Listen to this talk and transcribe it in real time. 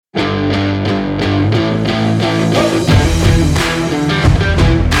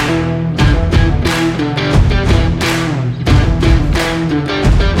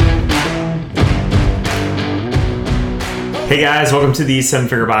Hey guys, welcome to the Seven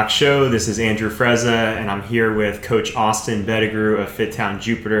Figure Box Show. This is Andrew Frezza, and I'm here with Coach Austin Bettigrew of FitTown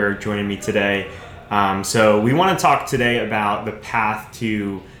Jupiter joining me today. So we want to talk today about the path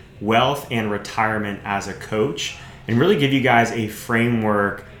to wealth and retirement as a coach, and really give you guys a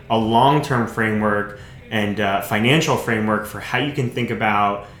framework, a long-term framework, and financial framework for how you can think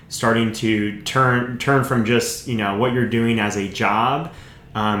about starting to turn from just what you're doing as a job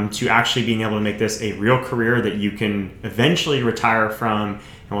to actually being able to make this a real career that you can eventually retire from.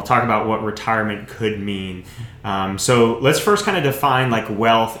 And we'll talk about what retirement could mean. So let's first kind of define like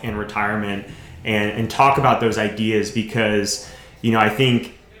wealth and retirement and talk about those ideas, because I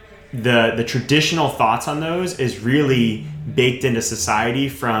think the traditional thoughts on those is really baked into society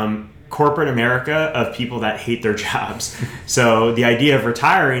from corporate America of people that hate their jobs. So the idea of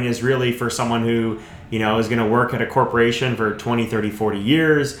retiring is really for someone who is going to work at a corporation for 20, 30, 40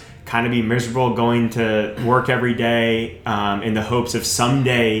 years, kind of be miserable going to work every day in the hopes of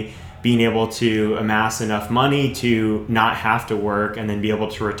someday being able to amass enough money to not have to work and then be able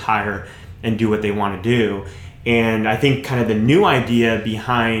to retire and do what they want to do. And I think kind of the new idea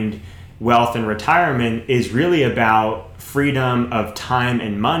behind wealth and retirement is really about freedom of time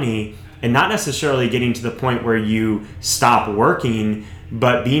and money, and not necessarily getting to the point where you stop working,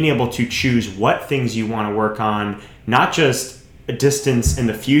 but being able to choose what things you want to work on, not just a distance in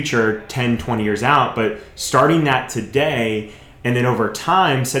the future, 10, 20 years out, but starting that today, and then over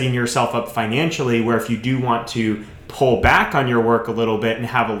time, setting yourself up financially where if you do want to pull back on your work a little bit and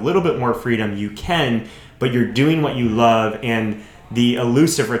have a little bit more freedom, you can, but you're doing what you love, and the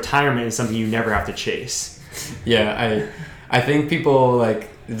elusive retirement is something you never have to chase. Yeah, I think people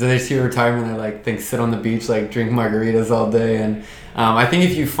they see retirement, they think sit on the beach, drink margaritas all day, and I think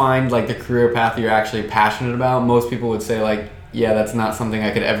if you find the career path you're actually passionate about, most people would say yeah, that's not something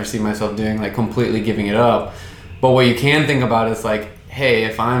I could ever see myself doing, completely giving it up. But what you can think about is hey,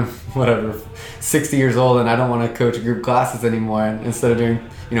 if I'm 60 years old and I don't want to coach group classes anymore, and instead of doing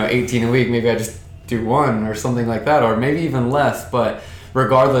 18 a week, maybe I just do one or something like that, or maybe even less. But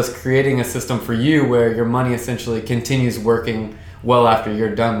regardless, creating a system for you where your money essentially continues working well after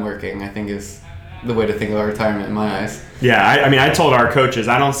you're done working, I think is the way to think about retirement in my eyes. Yeah, I told our coaches,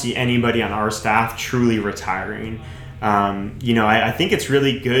 I don't see anybody on our staff truly retiring. I think it's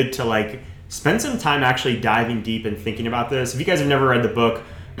really good to spend some time actually diving deep and thinking about this. If you guys have never read the book,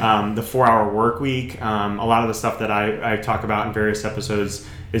 The 4-Hour Workweek, a lot of the stuff that I talk about in various episodes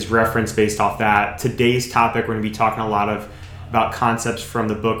is referenced based off that. Today's topic, we're going to be talking a lot about concepts from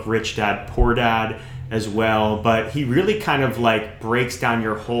the book Rich Dad, Poor Dad as well. But he really kind of breaks down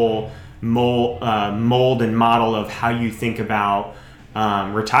your whole mold and model of how you think about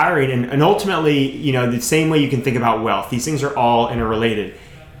retiring, and ultimately, the same way you can think about wealth. These things are all interrelated.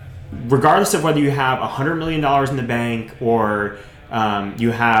 Regardless of whether you have $100 million in the bank or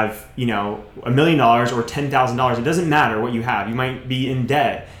you have $1 million or $10,000, it doesn't matter what you have. You might be in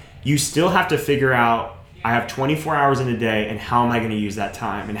debt. You still have to figure out, I have 24 hours in a day, and how am I going to use that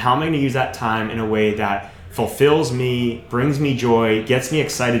time? And how am I going to use that time in a way that fulfills me, brings me joy, gets me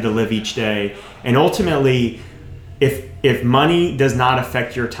excited to live each day? And ultimately, if money does not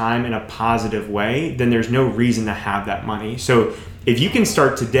affect your time in a positive way, then there's no reason to have that money. So if you can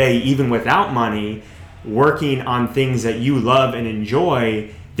start today, even without money, working on things that you love and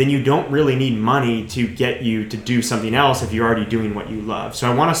enjoy, then you don't really need money to get you to do something else if you're already doing what you love.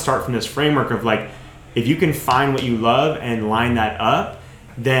 So I want to start from this framework of if you can find what you love and line that up,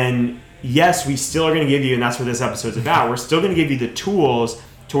 then yes, we still are going to give you, and that's what this episode's about, we're still going to give you the tools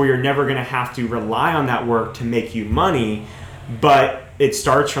to where you're never going to have to rely on that work to make you money. But it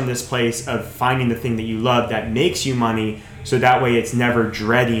starts from this place of finding the thing that you love that makes you money, so that way it's never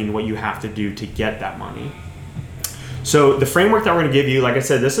dreading what you have to do to get that money. So the framework that we're going to give you, like I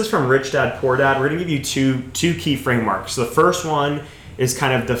said, this is from Rich Dad, Poor Dad. We're going to give you two key frameworks. So the first one is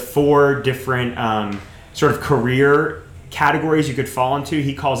kind of the 4 different sort of career categories you could fall into.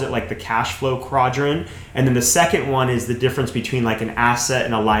 He calls it the cash flow quadrant. And then the second one is the difference between an asset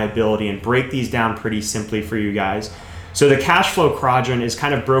and a liability, and break these down pretty simply for you guys. So the cash flow quadrant is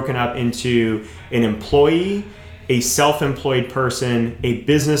kind of broken up into an employee, a self-employed person, a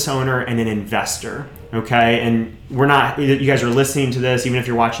business owner, and an investor. Okay, and you guys are listening to this, even if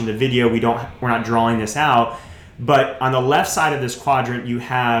you're watching the video, we're not drawing this out. But on the left side of this quadrant, you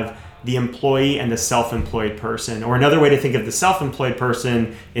have the employee and the self-employed person. Or another way to think of the self-employed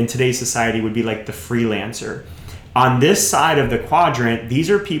person in today's society would be the freelancer. On this side of the quadrant, these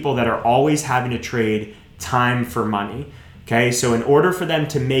are people that are always having to trade time for money. Okay, so in order for them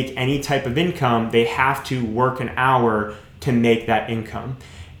to make any type of income, they have to work an hour to make that income.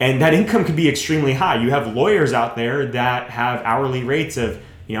 And that income could be extremely high. You have lawyers out there that have hourly rates of,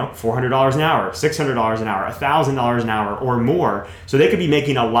 $400 an hour, $600 an hour, $1,000 an hour or more. So they could be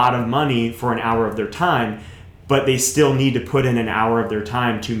making a lot of money for an hour of their time, but they still need to put in an hour of their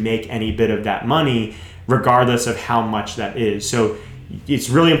time to make any bit of that money, regardless of how much that is. So it's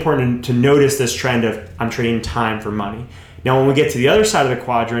really important to notice this trend of I'm trading time for money. Now, when we get to the other side of the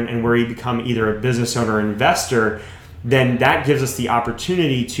quadrant and where you become either a business owner or investor, then that gives us the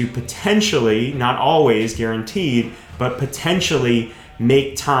opportunity to potentially, not always guaranteed, but potentially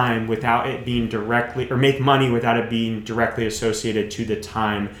make time without it being directly, or make money without it being directly associated to the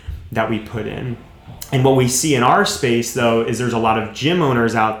time that we put in. And what we see in our space, though, is there's a lot of gym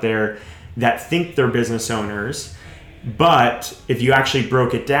owners out there that think they're business owners, but if you actually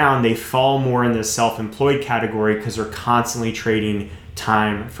broke it down, they fall more in the self-employed category because they're constantly trading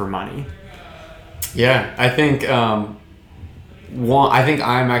time for money. Yeah, I think I think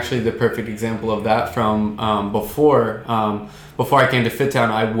I'm actually the perfect example of that. From before I came to FitTown,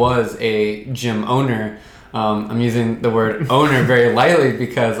 I was a gym owner. I'm using the word owner very lightly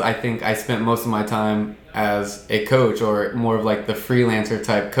because I think I spent most of my time as a coach, or more of like the freelancer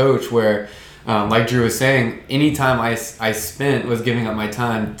type coach, where like Drew was saying, any time I spent was giving up my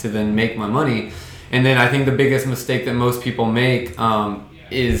time to then make my money. And then I think the biggest mistake that most people make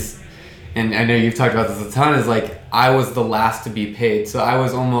is, and I know you've talked about this a ton, is like I was the last to be paid. So I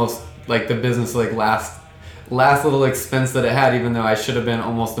was almost like the business like last little expense that it had, even though I should have been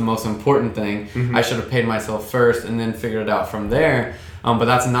almost the most important thing. Mm-hmm. I should have paid myself first and then figured it out from there. But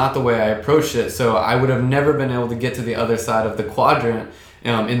that's not the way I approached it. So I would have never been able to get to the other side of the quadrant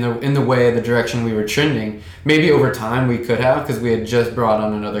in the direction we were trending. Maybe over time we could have, because we had just brought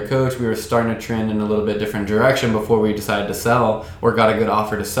on another coach. We were starting to trend in a little bit different direction before we decided to sell or got a good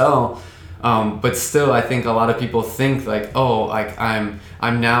offer to sell. But still, I think a lot of people think like, oh, like I'm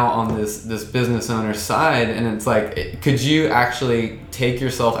now on this business owner side, and it's like, could you actually take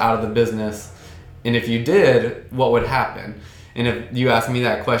yourself out of the business? And if you did, what would happen? And if you asked me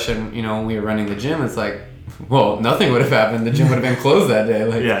that question, when we were running the gym, it's like, well, nothing would have happened. The gym would have been closed that day.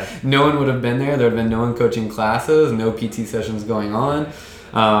 Like, yeah. No one would have been there. There would have been no one coaching classes, no PT sessions going on.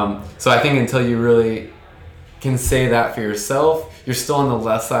 So I think until you really can say that for yourself, you're still on the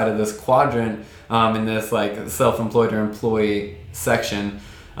left side of this quadrant, in this like self-employed or employee section.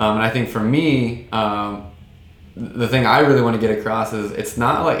 And I think for me, the thing I really want to get across is it's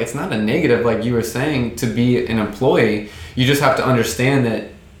not a negative, like you were saying, to be an employee. You just have to understand that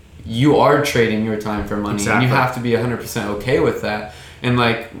you are trading your time for money. Exactly. And you have to be 100% okay with that. And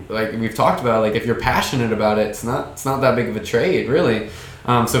like we've talked about, like if you're passionate about it, it's not that big of a trade, really.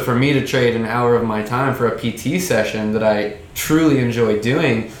 So for me to trade an hour of my time for a PT session that I truly enjoy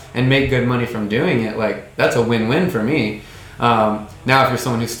doing and make good money from doing it, like that's a win-win for me. Now, if you're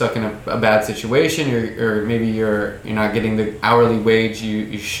someone who's stuck in a bad situation, or maybe you're not getting the hourly wage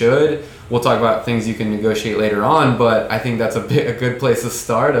you should, we'll talk about things you can negotiate later on. But I think that's a good place to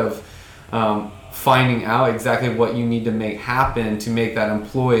start of finding out exactly what you need to make happen to make that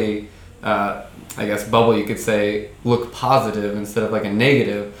employee, I guess, bubble, you could say, look positive instead of like a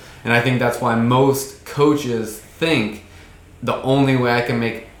negative. And I think that's why most coaches think the only way I can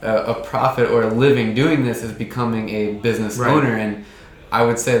make a profit or a living doing this is becoming a business owner. And I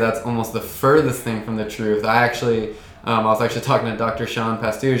would say that's almost the furthest thing from the truth. I was actually talking to Dr. Sean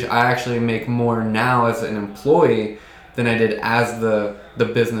Pastuge. I actually make more now as an employee than I did as the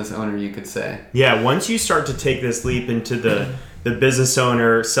business owner, you could say. Yeah, once you start to take this leap into the business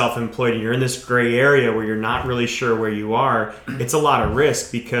owner, self-employed, and you're in this gray area where you're not really sure where you are, it's a lot of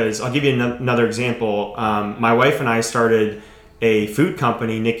risk. Because I'll give you another example. My wife and I started a food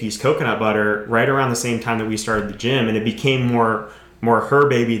company, Nikki's Coconut Butter, right around the same time that we started the gym, and it became more her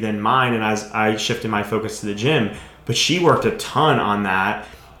baby than mine, and as I shifted my focus to the gym. But she worked a ton on that,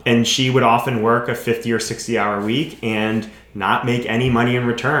 and she would often work a 50 or 60 hour week and not make any money in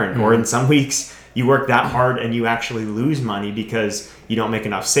return. Mm-hmm. Or in some weeks you work that hard and you actually lose money because you don't make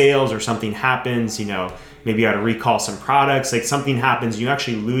enough sales, or something happens, maybe you got to recall some products, like something happens, you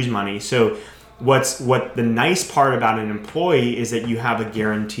actually lose money. So what the nice part about an employee is that you have a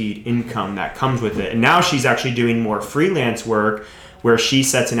guaranteed income that comes with it. And now she's actually doing more freelance work where she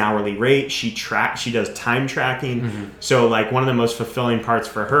sets an hourly rate, she does time tracking. Mm-hmm. So like one of the most fulfilling parts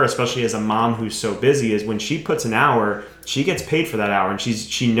for her, especially as a mom who's so busy, is when she puts an hour, she gets paid for that hour, and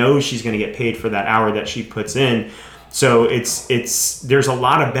she knows she's going to get paid for that hour that she puts in. So there's a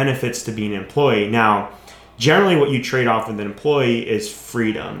lot of benefits to being an employee. Now, generally what you trade off with an employee is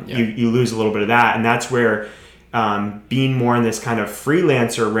freedom. Yeah. You lose a little bit of that, and that's where being more in this kind of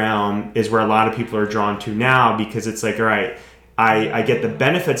freelancer realm is where a lot of people are drawn to now, because it's like, all right, I get the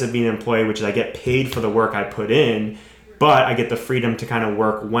benefits of being an employee, which is I get paid for the work I put in, but I get the freedom to kind of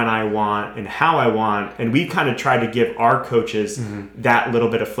work when I want and how I want. And we kind of try to give our coaches that little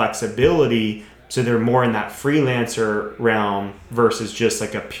bit of flexibility, so they're more in that freelancer realm versus just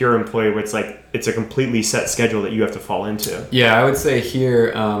like a pure employee where it's like it's a completely set schedule that you have to fall into. Yeah, I would say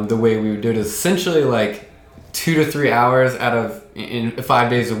here the way we would do it is essentially like 2 to 3 hours out of in 5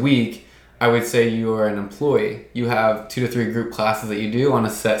 days a week. I would say you are an employee. You have 2 to 3 group classes that you do on a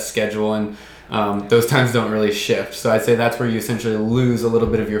set schedule, and those times don't really shift. So I'd say that's where you essentially lose a little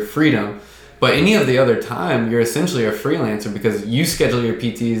bit of your freedom. But any of the other time, you're essentially a freelancer because you schedule your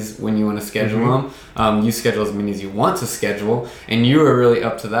PTs when you want to schedule them. You schedule as many as you want to schedule, and you are really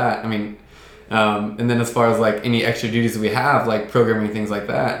up to that. I mean, and then as far as like any extra duties that we have, like programming, things like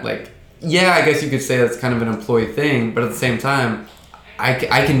that, like, yeah, I guess you could say that's kind of an employee thing, but at the same time,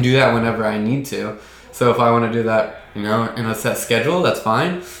 I can do that whenever I need to. So if I want to do that, in a set schedule, that's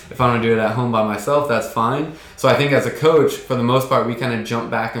fine. If I want to do it at home by myself, that's fine. So I think as a coach, for the most part, we kind of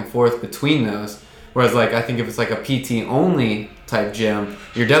jump back and forth between those. Whereas like, I think if it's like a PT only type gym,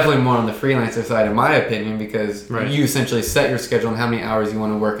 you're definitely more on the freelancer side, in my opinion, because you essentially set your schedule and how many hours you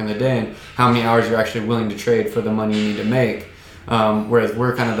want to work in the day and how many hours you're actually willing to trade for the money you need to make. Whereas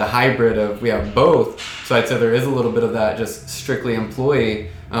we're kind of the hybrid of, we have both. So I'd say there is a little bit of that just strictly employee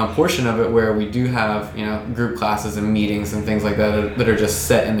portion of it, where we do have, group classes and meetings and things like that that are just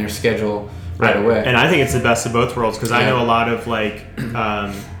set in their schedule right away. And I think it's the best of both worlds, because I know a lot of like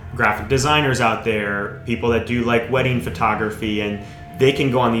graphic designers out there, people that do like wedding photography, and they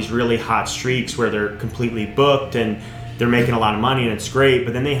can go on these really hot streaks where they're completely booked and they're making a lot of money and it's great,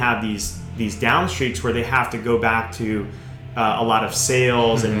 but then they have these down streaks where they have to go back to a lot of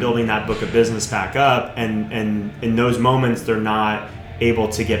sales and building that book of business back up, and in those moments they're not able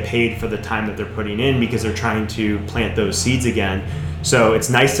to get paid for the time that they're putting in because they're trying to plant those seeds again. So it's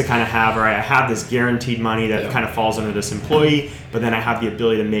nice to kind of have, all right, I have this guaranteed money that kind of falls under this employee, but then I have the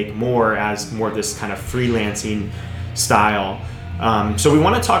ability to make more as more of this kind of freelancing style. So we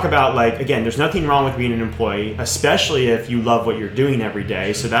want to talk about, like, again, there's nothing wrong with being an employee, especially if you love what you're doing every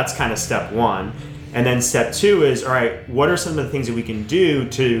day. So that's kind of step one. And then step two is, all right, what are some of the things that we can do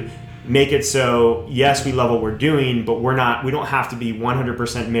to make it so, yes, we love what we're doing, but we don't have to be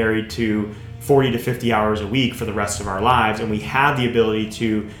 100% married to 40 to 50 hours a week for the rest of our lives. And we have the ability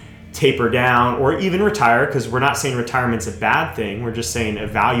to taper down or even retire, because we're not saying retirement's a bad thing. We're just saying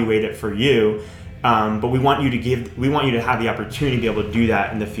evaluate it for you. But we want you to have the opportunity to be able to do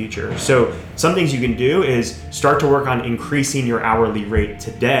that in the future. So some things you can do is start to work on increasing your hourly rate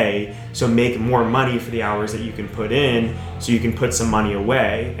today. So make more money for the hours that you can put in, so you can put some money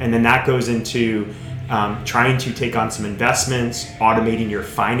away. And then that goes into trying to take on some investments, automating your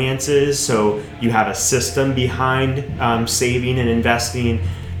finances, so you have a system behind saving and investing.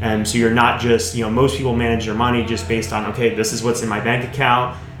 And so you're not just, most people manage their money just based on, okay, this is what's in my bank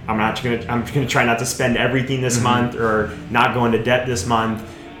account. I'm gonna try not to spend everything this month, or not go into debt this month.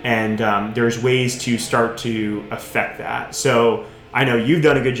 And there's ways to start to affect that. So I know you've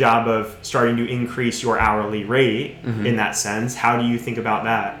done a good job of starting to increase your hourly rate in that sense. How do you think about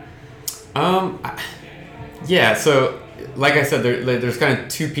that? Yeah, so like I said, there's kind of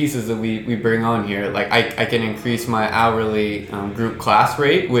two pieces that we bring on here. Like I can increase my hourly group class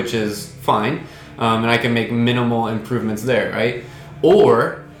rate, which is fine, and I can make minimal improvements there, right?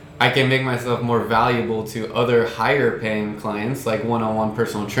 Or I can make myself more valuable to other higher paying clients, like one-on-one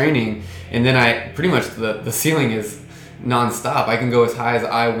personal training, and then I pretty much the ceiling is nonstop. I can go as high as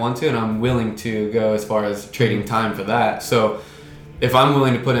I want to, and I'm willing to go as far as trading time for that. So if I'm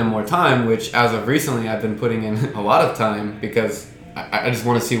willing to put in more time, which as of recently I've been putting in a lot of time because I just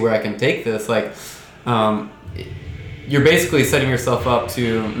want to see where I can take this, like you're basically setting yourself up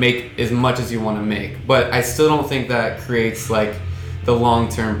to make as much as you want to make. But I still don't think that creates like the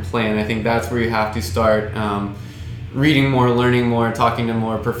long-term plan. I think that's where you have to start reading more, learning more, talking to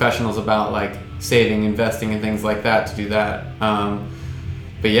more professionals about like saving, investing, and things like that to do that.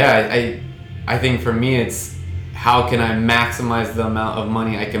 But yeah, I think for me it's how can I maximize the amount of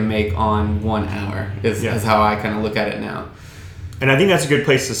money I can make on 1 hour is how I kind of look at it now. And I think that's a good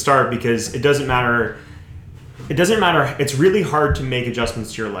place to start, because it doesn't matter. It's really hard to make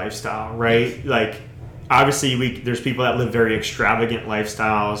adjustments to your lifestyle, right? Yes. Like, obviously, there's people that live very extravagant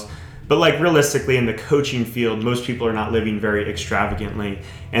lifestyles, but like realistically in the coaching field, most people are not living very extravagantly.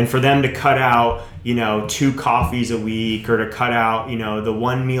 And for them to cut out, 2 coffees a week, or to cut out, the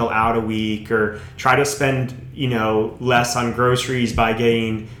 1 meal out a week, or try to spend, less on groceries by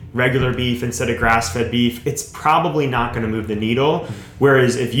getting regular beef instead of grass-fed beef, it's probably not going to move the needle.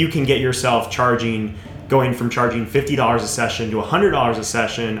 Whereas if you can get yourself charging going from charging $50 a session to $100 a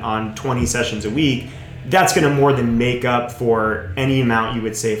session on 20 sessions a week, that's going to more than make up for any amount you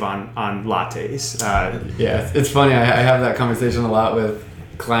would save on lattes. Yeah, it's funny. I have that conversation a lot with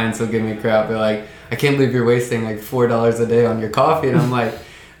clients who give me crap. They're like, I can't believe you're wasting like $4 a day on your coffee. And I'm like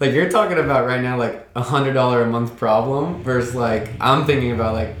you're talking about right now like $100 a month problem versus like I'm thinking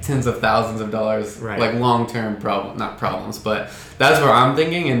about like tens of thousands of dollars, right. Like long-term not problems, but that's where I'm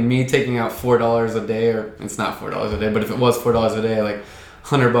thinking. And me taking out $4 a day, or it's not $4 a day, but if it was $4 a day, like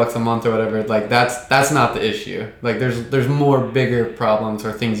 $100 a month or whatever, like that's not the issue. Like there's more bigger problems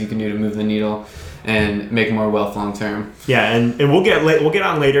or things you can do to move the needle and make more wealth long term. Yeah, and we'll get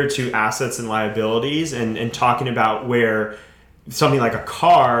on later to assets and liabilities and talking about where something like a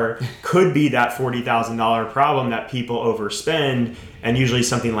car could be that $40,000 problem that people overspend, and usually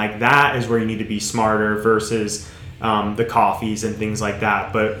something like that is where you need to be smarter versus the coffees and things like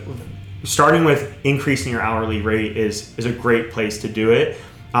that. But starting with increasing your hourly rate is a great place to do it.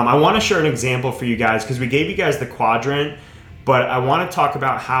 I want to share an example for you guys because we gave you guys the quadrant, but I want to talk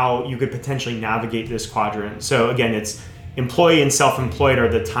about how you could potentially navigate this quadrant. So again, it's employee and self-employed are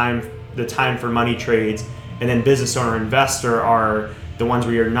the time for money trades, and then business owner investor are the ones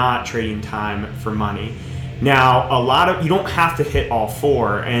where you're not trading time for money. Now, you don't have to hit all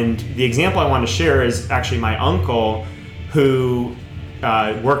four, and the example I want to share is actually my uncle who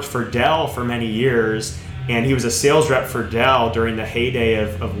worked for Dell for many years, and he was a sales rep for Dell during the heyday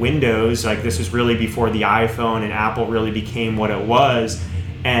of Windows. Like this was really before the iPhone and Apple really became what it was.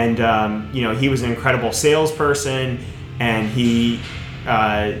 And he was an incredible salesperson, and he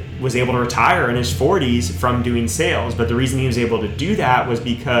was able to retire in his 40s from doing sales. But the reason he was able to do that was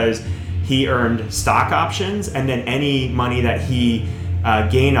because he earned stock options, and then any money that he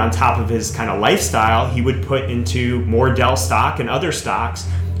gained on top of his kind of lifestyle, he would put into more Dell stock and other stocks.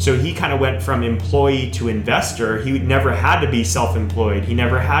 So he kind of went from employee to investor. He never had to be self-employed. He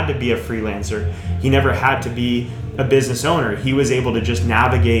never had to be a freelancer. He never had to be a business owner. He was able to just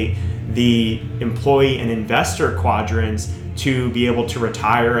navigate the employee and investor quadrants to be able to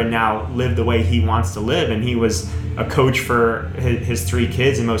retire and now live the way he wants to live. And he was a coach for his 3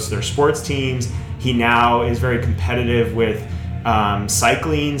 kids and most of their sports teams. He now is very competitive with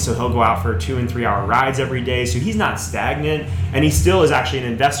cycling, so he'll go out for 2 and 3 hour rides every day. So he's not stagnant, and he still is actually an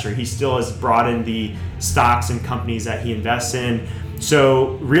investor. He still has brought in the stocks and companies that he invests in.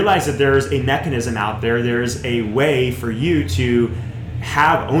 So realize that there's a mechanism out there. There's a way for you to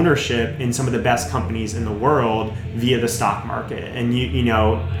have ownership in some of the best companies in the world via the stock market.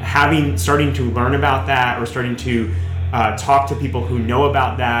 And starting to learn about that, or starting to talk to people who know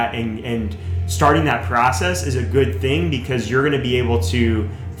about that, and starting that process is a good thing, because you're going to be able to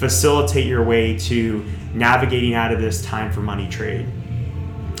facilitate your way to navigating out of this time for money trade.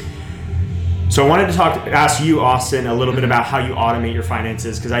 So I wanted to ask you, Austin, a little bit about how you automate your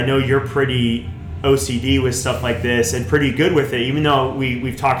finances, because I know you're pretty OCD with stuff like this and pretty good with it, even though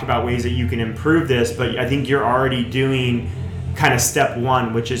we've talked about ways that you can improve this. But I think you're already doing kind of step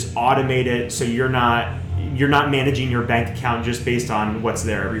one, which is automate it, so you're not managing your bank account just based on what's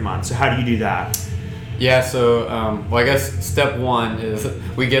there every month. So how do you do that? Yeah, so I guess step one is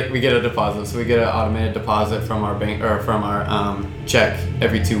we get a deposit. So we get an automated deposit from our bank, or from our check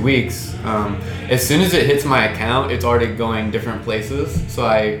every 2 weeks. As soon as it hits my account, it's already going different places. So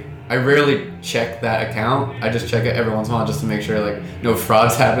I rarely check that account. I just check it every once in a while just to make sure like no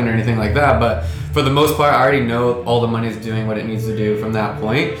frauds happen or anything like that. But for the most part, I already know all the money is doing what it needs to do from that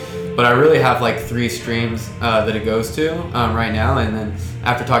point. But I really have like 3 streams that it goes to right now. And then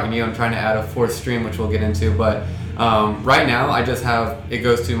after talking to you, I'm trying to add a 4th stream, which we'll get into. But right now, I just have, it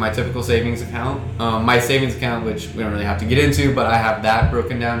goes to my typical savings account. My savings account, which we don't really have to get into, but I have that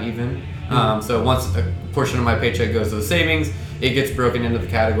broken down even. So once a portion of my paycheck goes to the savings, it gets broken into the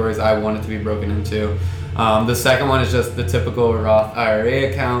categories I want it to be broken into. The second one is just the typical Roth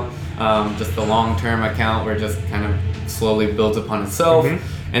IRA account, just the long-term account where it just kind of slowly builds upon itself.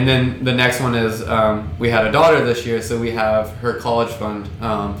 Mm-hmm. And then the next one is we had a daughter this year, so we have her college fund.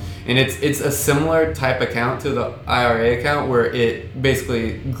 And it's a similar type account to the IRA account where it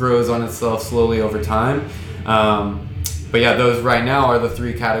basically grows on itself slowly over time. But yeah, those right now are the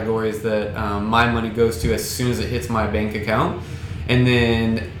 3 categories that my money goes to as soon as it hits my bank account. And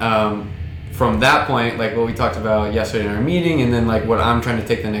then from that point, like what we talked about yesterday in our meeting, and then like what I'm trying to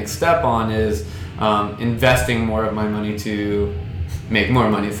take the next step on is investing more of my money to make more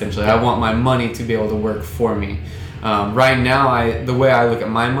money, essentially. I want my money to be able to work for me. Right now, the way I look at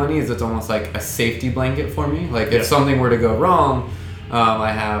my money is it's almost like a safety blanket for me. Like if something were to go wrong,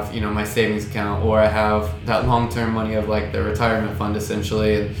 I have, my savings account, or I have that long-term money of like the retirement fund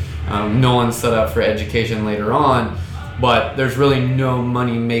essentially, and no one's set up for education later on, but there's really no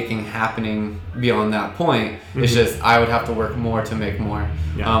money making happening beyond that point. It's just I would have to work more to make more,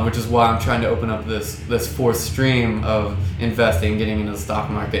 which is why I'm trying to open up this fourth stream of investing, getting into the stock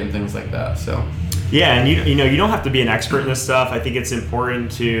market and things like that. So yeah, and you don't have to be an expert in this stuff. I think it's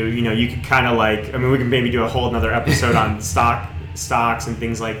important to, you could kind of like, I mean, we can maybe do a whole another episode on stocks and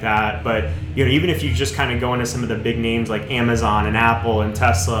things like that, but even if you just kind of go into some of the big names like Amazon and Apple and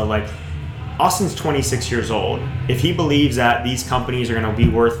Tesla, like Austin's 26 years old. If he believes that these companies are going to be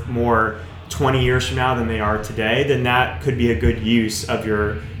worth more 20 years from now than they are today, then that could be a good use of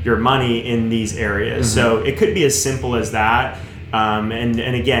your money in these areas. So it could be as simple as that,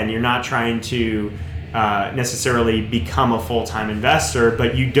 and again, you're not trying to necessarily become a full-time investor,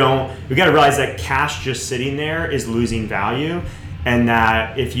 but we got to realize that cash just sitting there is losing value, and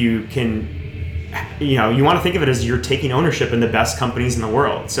that if you can, you want to think of it as you're taking ownership in the best companies in the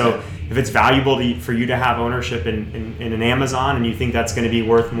world. So if it's valuable for you to have ownership in an Amazon, and you think that's going to be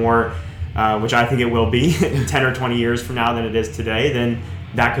worth more, which I think it will be in 10 or 20 years from now than it is today, then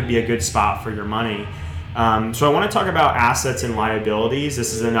that could be a good spot for your money. So I want to talk about assets and liabilities.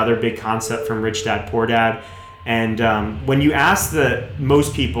 This is another big concept from Rich Dad Poor Dad. And when you ask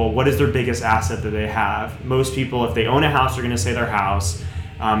most people what is their biggest asset that they have, most people, if they own a house, they're going to say their house.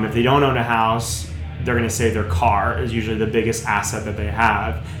 If they don't own a house, they're going to say their car is usually the biggest asset that they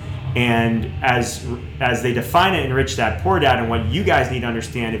have. And as they define it in Rich Dad Poor Dad, and what you guys need to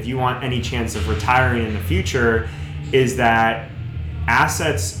understand if you want any chance of retiring in the future, is that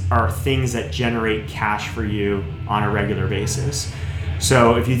assets are things that generate cash for you on a regular basis.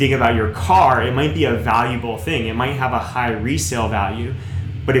 So if you think about your car, it might be a valuable thing. It might have a high resale value.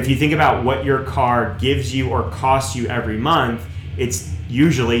 But if you think about what your car gives you or costs you every month, it's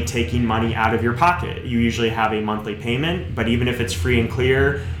usually taking money out of your pocket. You usually have a monthly payment, but even if it's free and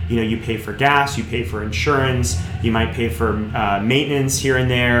clear, you pay for gas, you pay for insurance, you might pay for maintenance here and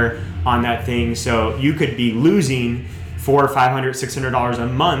there on that thing. So you could be losing $400, $500, $600 a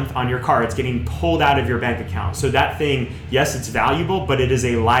month on your car. It's getting pulled out of your bank account. So that thing, yes, it's valuable, but it is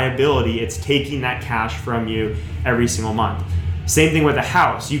a liability. It's taking that cash from you every single month. Same thing with a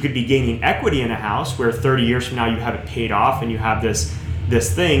house. You could be gaining equity in a house where 30 years from now you have it paid off and you have this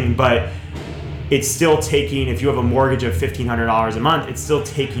thing, but it's still taking, if you have a mortgage of $1,500 a month, it's still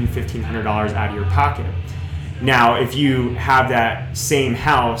taking $1,500 out of your pocket. Now, if you have that same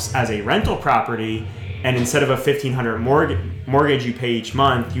house as a rental property, and instead of a $1,500 mortgage you pay each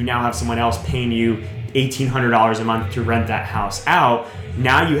month, you now have someone else paying you $1,800 a month to rent that house out.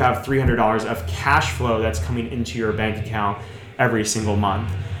 Now you have $300 of cash flow that's coming into your bank account every single month.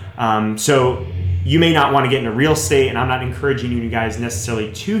 So you may not want to get into real estate, and I'm not encouraging you guys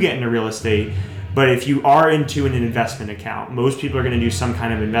necessarily to get into real estate, but if you are into an investment account, most people are going to do some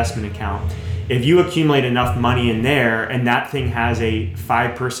kind of investment account. If you accumulate enough money in there and that thing has a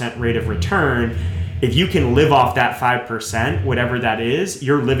 5% rate of return, if you can live off that 5%, whatever that is,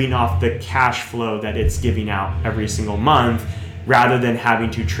 you're living off the cash flow that it's giving out every single month, rather than having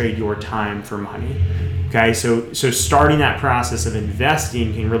to trade your time for money. Okay, so starting that process of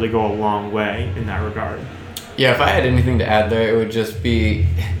investing can really go a long way in that regard. Yeah, if I had anything to add there, it would just be,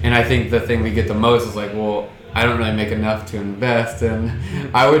 and I think the thing we get the most is like, well, I don't really make enough to invest, and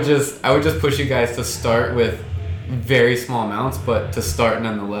I would just push you guys to start with very small amounts, but to start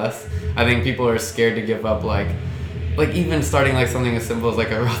nonetheless. I think people are scared to give up, like even starting like something as simple as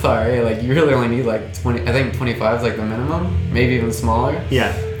like a Roth IRA, like you really only need like 20, I think 25 is like the minimum, maybe even smaller.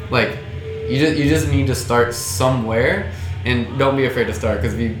 Yeah. Like you just need to start somewhere, and don't be afraid to start,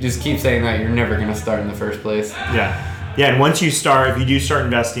 because if you just keep saying that, you're never going to start in the first place. Yeah, and once you start, if you do start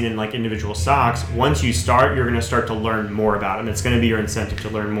investing in like individual stocks, once you start, you're going to start to learn more about them. It's going to be your incentive to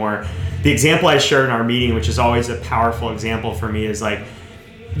learn more. The example I shared in our meeting, which is always a powerful example for me, is like,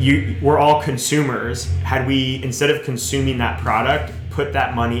 we're all consumers. Had we, instead of consuming that product, put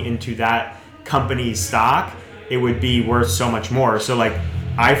that money into that company's stock, it would be worth so much more. So like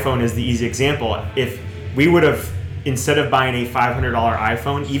iPhone is the easy example. If we would have, instead of buying a $500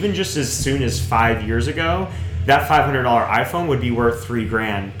 iPhone, even just as soon as 5 years ago, that $500 iPhone would be worth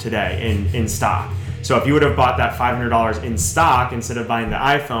 $3,000 today in stock. So if you would have bought that $500 in stock instead of buying the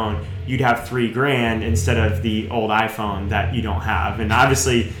iPhone, you'd have $3,000 instead of the old iPhone that you don't have. And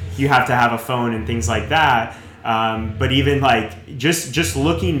obviously you have to have a phone and things like that. But even like just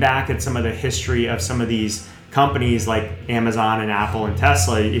looking back at some of the history of some of these companies like Amazon and Apple and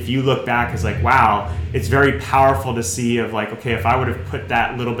Tesla, if you look back, it's like, wow, it's very powerful to see of like, okay, if I would have put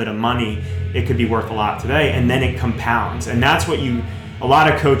that little bit of money, it could be worth a lot today, and then it compounds. And that's what you a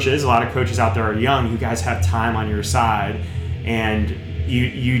lot of coaches out there are young. You guys have time on your side, and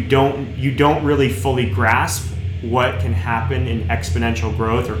you don't really fully grasp what can happen in exponential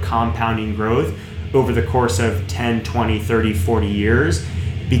growth or compounding growth over the course of 10, 20, 30, 40 years,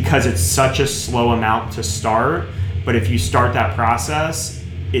 because it's such a slow amount to start. But if you start that process,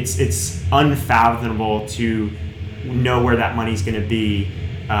 it's unfathomable to know where that money's going to be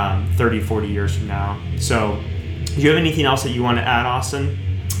 30, 40 years from now. So do you have anything else that you want to add, Austin?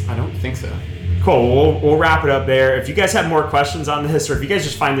 I don't think so. Cool. We'll wrap it up there. If you guys have more questions on this, or if you guys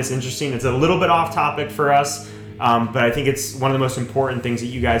just find this interesting, it's a little bit off topic for us, but I think it's one of the most important things that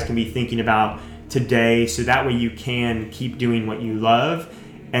you guys can be thinking about today, so that way you can keep doing what you love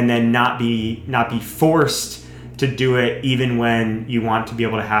and then not be forced to do it even when you want to be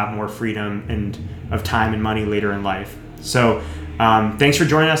able to have more freedom and of time and money later in life. So thanks for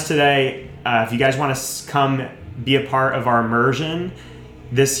joining us today. If you guys want to come be a part of our immersion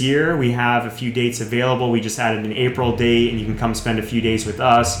this year, we have a few dates available. We just added an April date, and you can come spend a few days with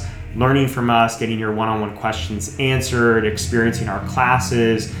us, learning from us, getting your one-on-one questions answered, experiencing our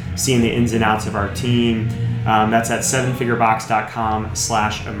classes, seeing the ins and outs of our team. That's at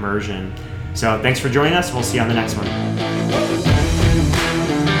sevenfigurebox.com/immersion. So thanks for joining us. We'll see you on the next one.